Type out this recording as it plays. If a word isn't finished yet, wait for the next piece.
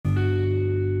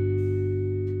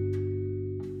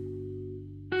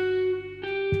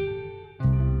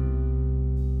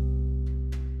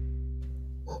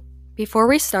Before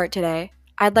we start today,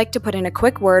 I'd like to put in a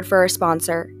quick word for our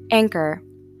sponsor, Anchor,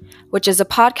 which is a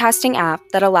podcasting app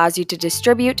that allows you to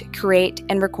distribute, create,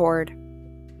 and record.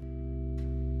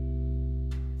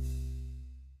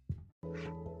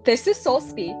 This is Soul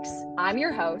Speaks. I'm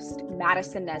your host,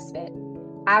 Madison Nesbitt.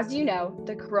 As you know,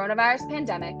 the coronavirus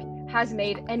pandemic has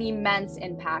made an immense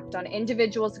impact on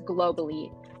individuals globally.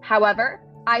 However,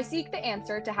 I seek the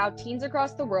answer to how teens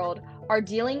across the world are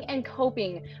dealing and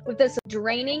coping with this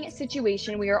draining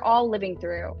situation we are all living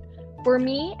through. For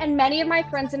me and many of my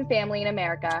friends and family in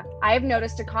America, I have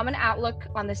noticed a common outlook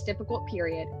on this difficult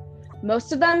period.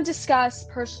 Most of them discuss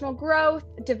personal growth,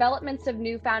 developments of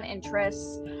newfound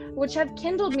interests, which have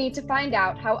kindled me to find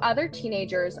out how other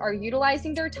teenagers are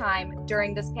utilizing their time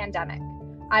during this pandemic.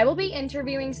 I will be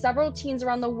interviewing several teens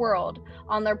around the world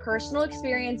on their personal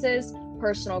experiences,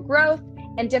 personal growth,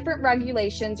 and different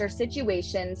regulations or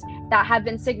situations that have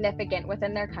been significant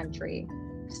within their country.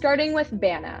 Starting with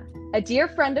Bana, a dear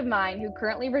friend of mine who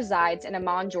currently resides in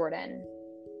Amman, Jordan.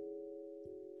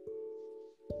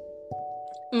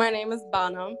 My name is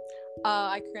Bana.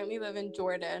 I currently live in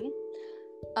Jordan.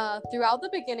 Throughout the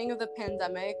beginning of the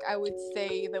pandemic, I would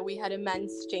say that we had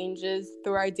immense changes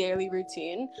through our daily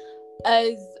routine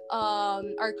as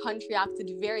our country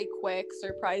acted very quick,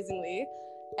 surprisingly.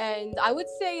 And I would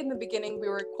say in the beginning we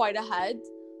were quite ahead,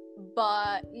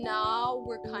 but now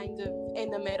we're kind of in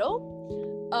the middle.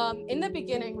 In the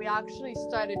beginning, we actually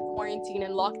started quarantine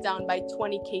and lockdown by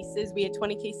 20 cases. We had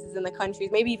 20 cases in the country,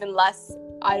 maybe even less.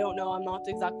 I don't know. I'm not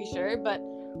exactly sure, but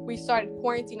we started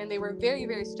quarantine and they were very,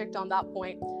 very strict on that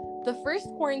point. The first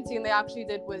quarantine they actually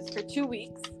did was for 2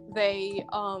 weeks. They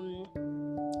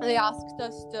asked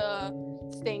us to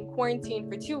stay in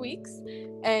quarantine for 2 weeks,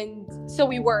 and so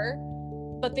we were,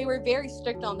 but they were very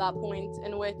strict on that point,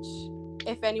 in which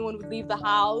if anyone would leave the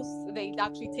house, they'd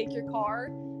actually take your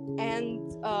car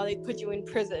and they'd put you in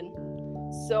prison.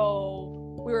 So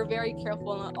we were very careful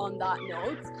on that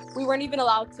note. We weren't even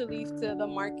allowed to leave to the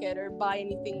market or buy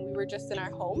anything. We were just in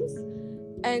our homes.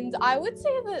 And I would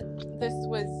say that this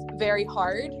was very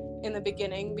hard in the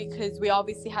beginning because we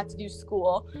obviously had to do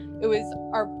school. It was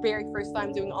our very first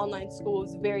time doing online school. It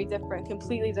was very different,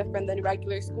 completely different than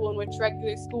regular school, in which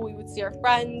regular school we would see our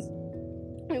friends,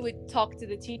 we would talk to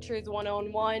the teachers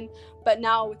one-on-one, but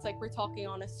now it's like we're talking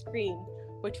on a screen,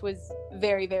 which was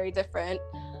very, very different.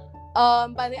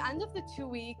 By the end of the 2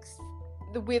 weeks,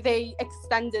 they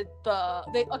extended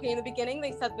in the beginning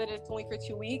they said that it's only for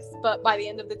 2 weeks, but by the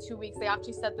end of the 2 weeks they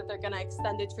actually said that they're going to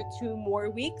extend it for 2 more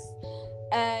weeks.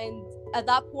 And at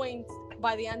that point,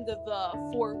 by the end of the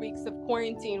 4 weeks of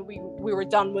quarantine, we were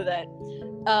done with it.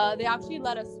 They actually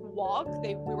let us walk.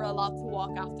 We were allowed to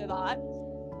walk after that.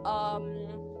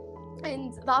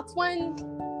 And that's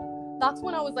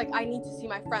when I was like, I need to see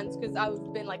my friends, because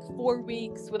I've been like 4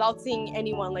 weeks without seeing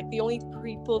anyone. Like the only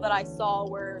people that I saw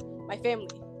were my family.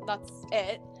 That's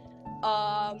it.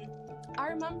 I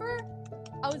remember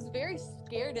I was very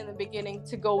scared in the beginning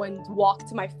to go and walk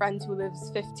to my friend who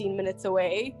lives 15 minutes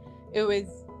away. It was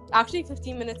actually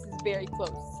 15 minutes is very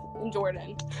close in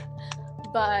Jordan.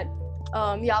 But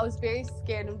I was very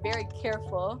scared and very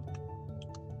careful.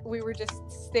 We were just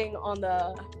staying on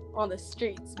the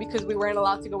streets because we weren't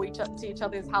allowed to go to each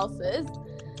other's houses.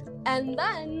 And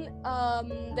then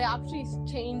they actually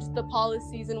changed the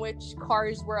policies in which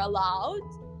cars were allowed.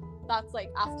 That's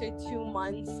like after 2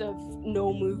 months of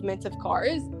no movement of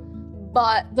cars.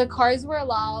 But the cars were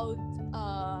allowed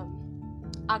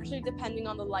actually depending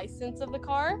on the license of the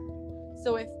car.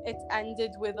 So if it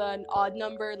ended with an odd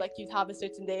number, like you'd have a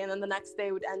certain day, and then the next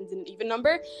day would end in an even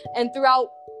number. And throughout,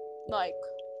 like,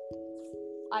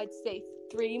 I'd say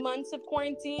 3 months of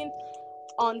quarantine,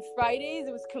 on Fridays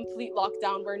it was complete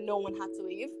lockdown where no one had to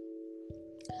leave.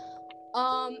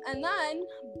 And then,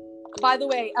 by the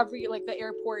way, the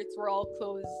airports were all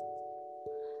closed.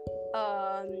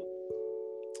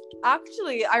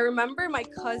 Actually, I remember my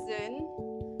cousin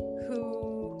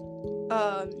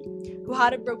who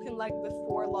had a broken leg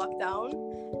before lockdown,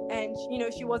 and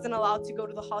she wasn't allowed to go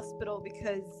to the hospital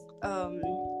because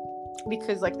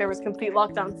like there was complete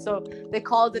lockdown. So they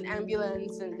called an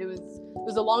ambulance, and it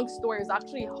was a long story. It was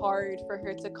actually hard for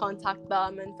her to contact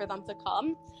them and for them to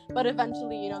come, but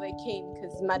eventually they came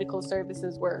because medical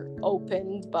services were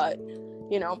opened. But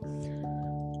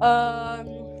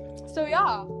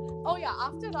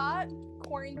after that,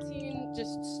 quarantine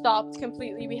just stopped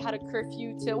completely. We had a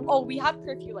curfew we had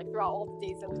curfew like throughout all the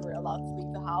days that we were allowed to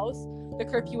leave the house. The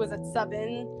curfew was at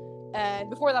 7, and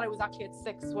before that it was actually at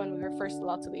 6 when we were first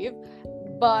allowed to leave.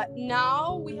 But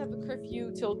now we have a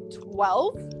curfew till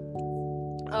 12.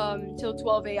 till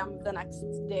 12 a.m. the next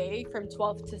day, from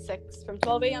 12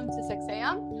 a.m. to 6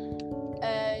 a.m.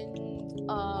 And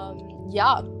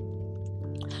yeah.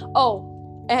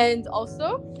 Oh, and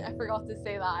also I forgot to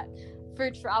say that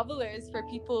for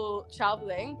people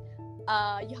traveling,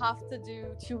 you have to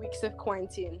do 2 weeks of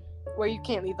quarantine where you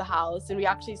can't leave the house. And we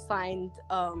actually signed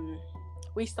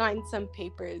some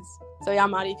papers. So yeah,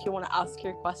 Maddie, if you want to ask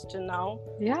your question now.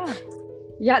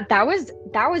 Yeah, that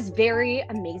was very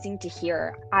amazing to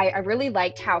hear. I really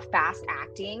liked how fast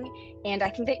acting, and I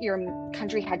think that your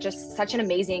country had just such an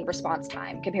amazing response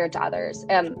time compared to others,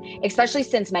 especially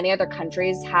since many other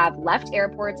countries have left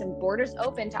airports and borders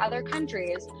open to other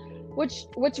countries, which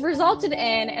resulted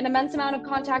in an immense amount of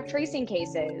contact tracing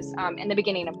cases in the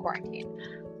beginning of quarantine.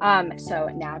 So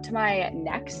now to my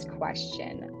next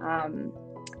question.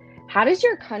 How does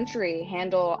your country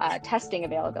handle testing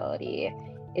availability?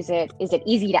 Is it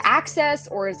easy to access,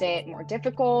 or is it more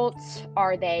difficult?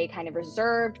 Are they kind of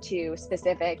reserved to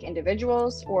specific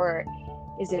individuals, or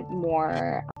is it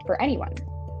more for anyone?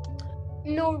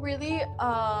 No, really,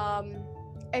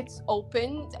 it's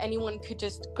open. Anyone could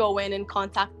just go in and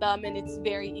contact them, and it's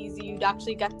very easy. You'd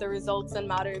actually get the results in a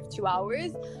matter of 2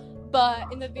 hours.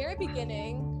 But in the very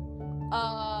beginning,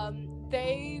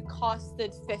 they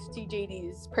costed 50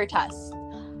 JDs per test.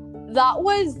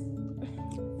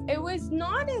 It was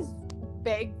not as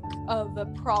big of a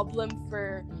problem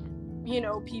for,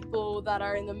 people that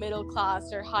are in the middle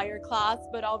class or higher class,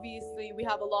 but obviously we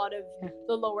have a lot of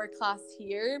the lower class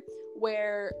here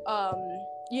where,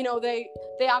 they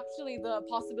actually, the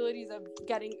possibilities of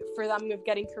getting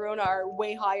corona are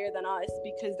way higher than us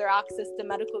because their access to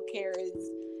medical care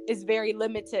is very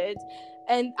limited.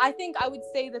 And I think I would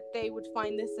say that they would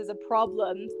find this as a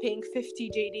problem, paying 50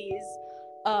 JDs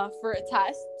for a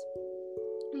test.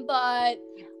 But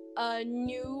a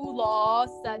new law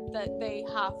said that they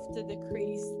have to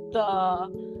decrease the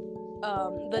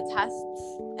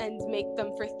tests and make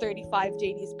them for 35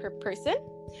 JDs per person.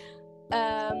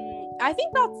 I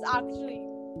think that's actually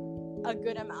a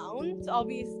good amount.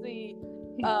 Obviously,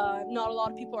 not a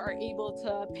lot of people are able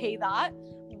to pay that,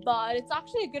 but it's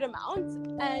actually a good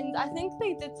amount. And I think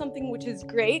they did something which is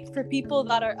great for people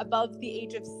that are above the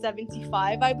age of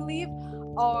 75, I believe,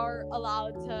 are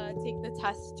allowed to take the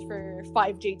test for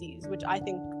 5 JDs, which I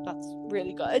think that's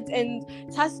really good. And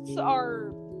tests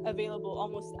are available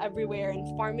almost everywhere in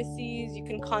pharmacies. You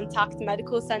can contact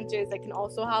medical centers that can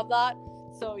also have that.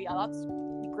 So yeah, that's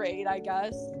great, I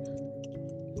guess.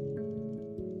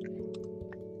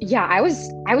 Yeah, I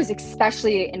was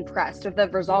especially impressed with the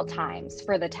result times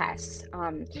for the tests.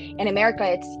 In America,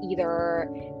 it's either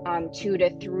 2 to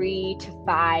 3 to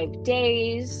 5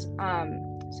 days.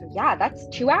 So yeah, that's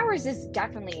 2 hours is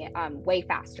definitely way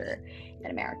faster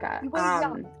in America.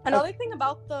 Another thing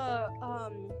about the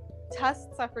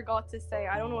tests I forgot to say,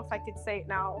 I don't know if I could say it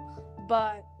now,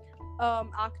 but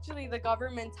actually the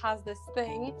government has this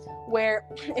thing where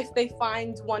if they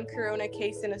find one corona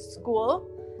case in a school,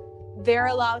 they're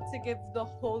allowed to give the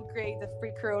whole grade the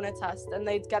free corona test, and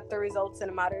they'd get the results in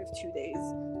a matter of 2 days.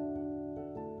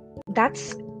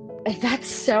 That's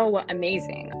so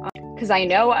amazing. Because I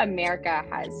know America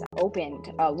has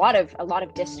opened a lot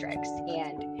of districts,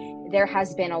 and there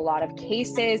has been a lot of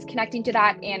cases connecting to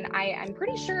that, and I'm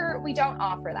pretty sure we don't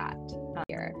offer that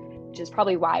here, which is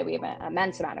probably why we have an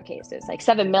immense amount of cases, like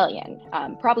 7 million,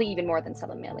 probably even more than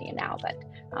 7 million now, but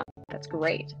that's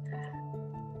great.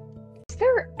 Is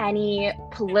there any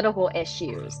political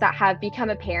issues that have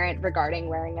become apparent regarding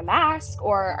wearing a mask,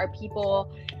 or are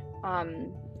people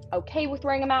okay with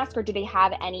wearing a mask, or do they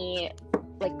have any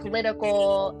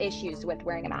political issues with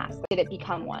wearing a mask? Did it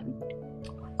become one?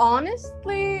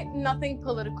 Honestly, nothing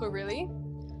political really,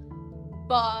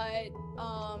 but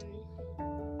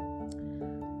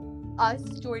us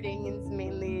Jordanians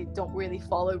mainly don't really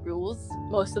follow rules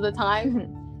most of the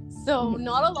time. So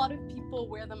not a lot of people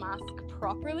wear the mask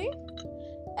properly,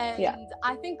 and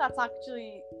I think that's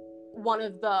actually one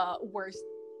of the worst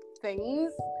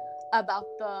things about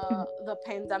the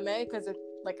pandemic as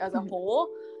a whole,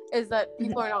 is that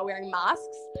people are not wearing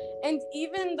masks. And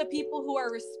even the people who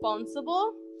are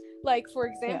responsible, for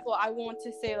example, I want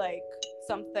to say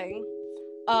something,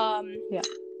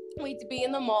 we'd be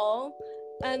in the mall,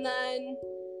 and then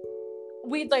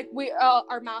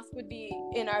our mask would be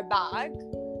in our bag.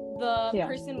 The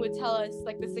person would tell us,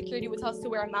 the security would tell us to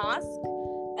wear a mask,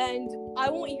 and I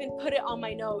won't even put it on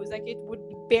my nose. It would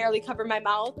barely cover my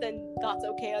mouth, and that's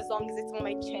okay as long as it's on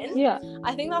my chin.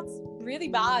 I think that's really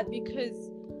bad because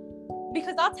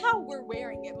that's how we're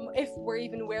wearing it. If we're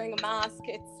even wearing a mask,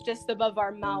 it's just above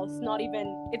our mouth,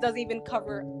 it doesn't even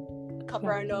cover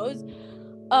our nose.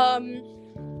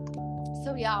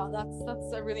 So yeah,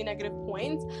 that's a really negative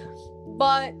point.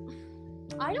 But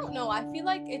I don't know. I feel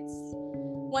like it's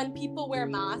when people wear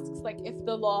masks, like if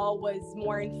the law was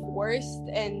more enforced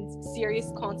and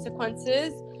serious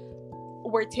consequences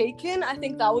were taken, I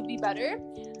think that would be better.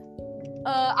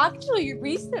 Actually,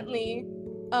 recently,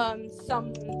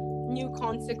 some new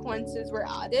consequences were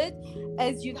added,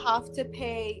 as you'd have to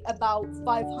pay about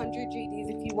 500 GDs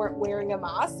if you weren't wearing a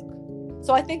mask.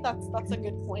 So I think that's a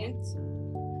good point.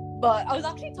 But I was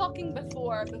actually talking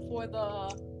before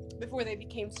they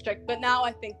became strict, but now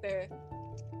I think they're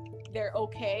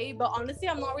okay. But honestly,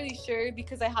 I'm not really sure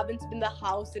because I haven't been in the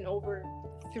house in over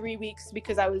 3 weeks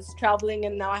because I was traveling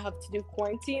and now I have to do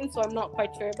quarantine, so I'm not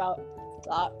quite sure about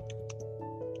that.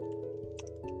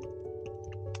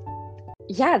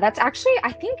 Yeah, that's actually,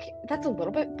 I think that's a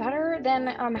little bit better than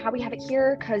how we have it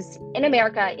here, because in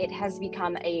America, it has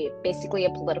become basically a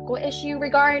political issue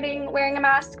regarding wearing a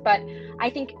mask. But I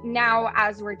think now,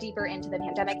 as we're deeper into the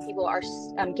pandemic, people are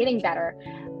getting better.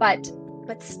 But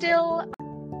still,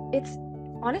 it's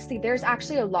honestly, there's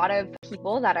actually a lot of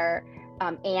people that are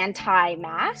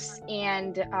anti-mask,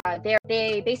 and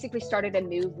they basically started a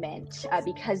movement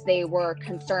because they were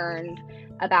concerned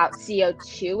about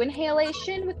CO2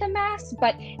 inhalation with the mask,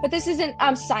 but this isn't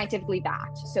scientifically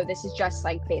backed. So this is just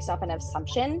like based off an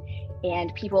assumption,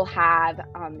 and people have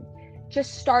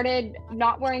just started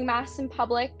not wearing masks in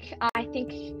public. I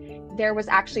think there was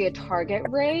actually a Target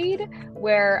raid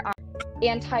where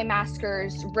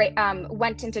anti-maskers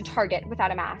went into Target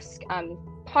without a mask,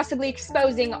 possibly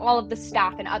exposing all of the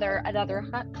staff and other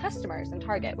customers in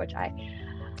Target, which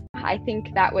I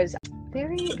think that was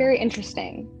very, very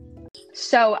interesting.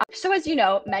 So as you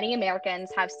know, many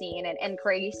Americans have seen an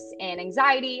increase in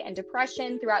anxiety and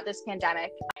depression throughout this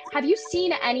pandemic. Have you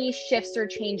seen any shifts or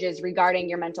changes regarding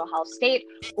your mental health state,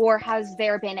 or has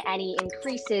there been any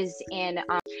increases in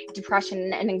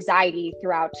depression and anxiety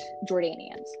throughout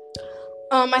Jordanians?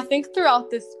 I think throughout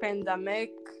this pandemic,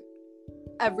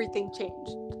 everything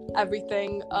changed.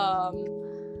 Everything,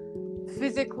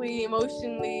 physically,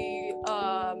 emotionally,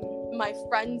 my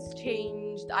friends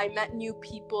changed. I met new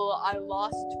people. I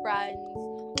lost friends.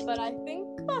 But I think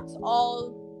that's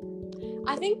all.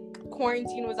 I think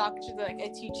quarantine was actually like a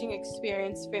teaching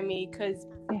experience for me because,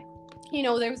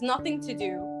 there was nothing to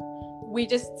do. We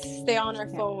just stay on our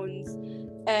phones.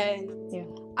 And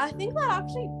I think that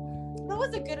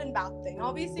was a good and bad thing.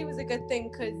 Obviously, it was a good thing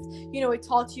because, it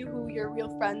taught you who your real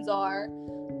friends are.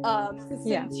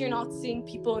 Since you're not seeing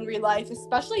people in real life,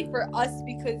 especially for us,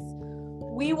 because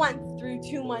we went through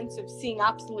 2 months of seeing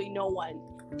absolutely no one.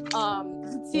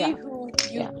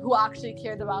 Who actually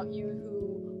cared about you,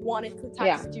 who wanted to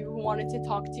text you, who wanted to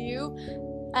talk to you.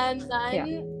 And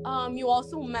then you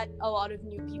also met a lot of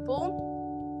new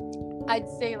people. I'd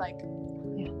say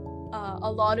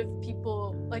a lot of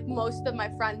people, like most of my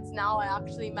friends now I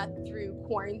actually met through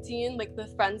quarantine, like the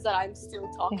friends that I'm still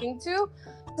talking to.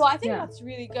 So I think that's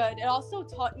really good. It also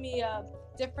taught me a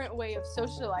different way of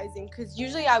socializing, because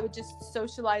usually I would just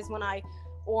socialize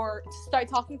or start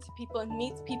talking to people and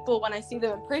meet people when I see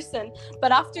them in person.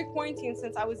 But after quarantine,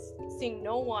 since I was seeing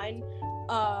no one,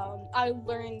 I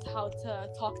learned how to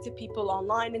talk to people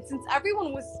online. And since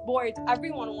everyone was bored,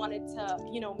 everyone wanted to,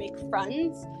 make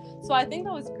friends. So I think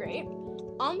that was great.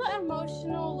 On the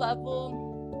emotional level,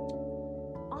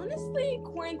 honestly,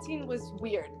 quarantine was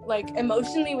weird. Like,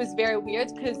 emotionally was very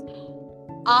weird because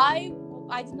I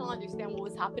did not understand what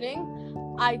was happening.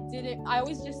 I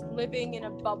was just living in a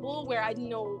bubble where I didn't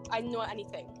know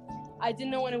anything. I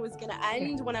didn't know when it was going to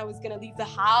end, when I was going to leave the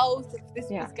house, if this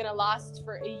was going to last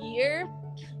for a year.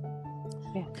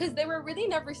 Because they were really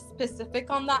never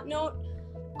specific on that note.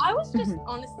 I was just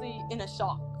honestly in a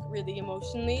shock, really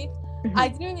emotionally. I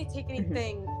didn't really take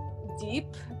anything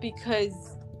deep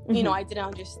because, I didn't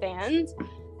understand.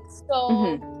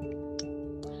 So,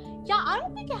 I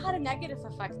don't think it had a negative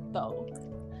effect, though.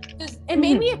 It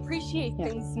made me appreciate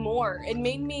things more. It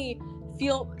made me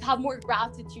have more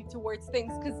gratitude towards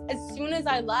things, because as soon as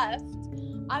I left,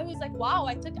 I was like, wow,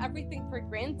 I took everything for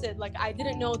granted. Like, I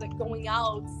didn't know that going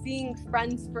out, seeing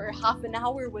friends for half an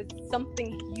hour was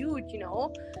something huge,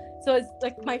 So it's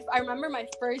like I remember my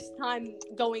first time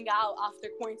going out after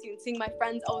quarantine, seeing my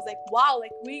friends. I was like, wow,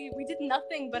 like we did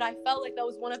nothing, but I felt like that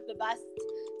was one of the best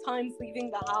times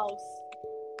leaving the house.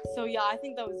 So I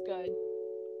think that was good.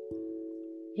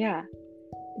 Yeah,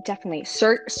 definitely.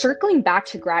 Circling back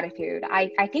to gratitude,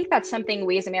 I think that's something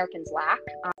we as Americans lack.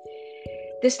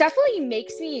 This definitely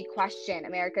makes me question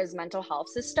America's mental health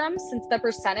system, since the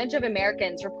percentage of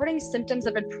Americans reporting symptoms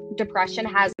of depression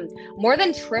has more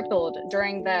than tripled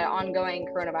during the ongoing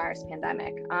coronavirus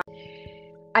pandemic.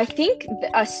 I think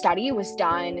a study was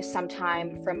done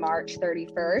sometime from March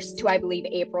 31st to, I believe,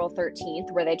 April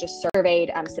 13th, where they just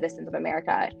surveyed citizens of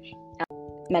America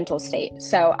mental state.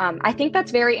 So I think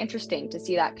that's very interesting to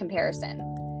see that comparison.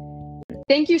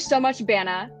 Thank you so much,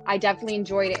 Bana. I definitely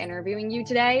enjoyed interviewing you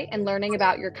today and learning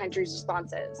about your country's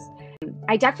responses.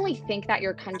 I definitely think that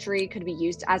your country could be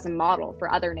used as a model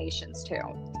for other nations too.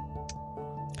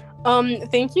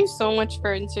 Thank you so much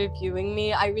for interviewing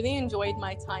me. I really enjoyed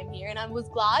my time here, and I was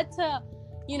glad to,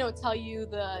 tell you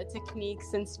the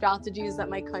techniques and strategies that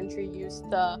my country used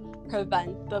to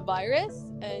prevent the virus.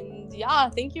 And yeah,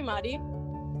 thank you, Maddie.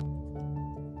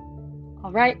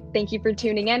 All right. Thank you for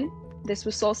tuning in. This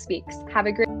was Soul Speaks. Have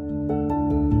a great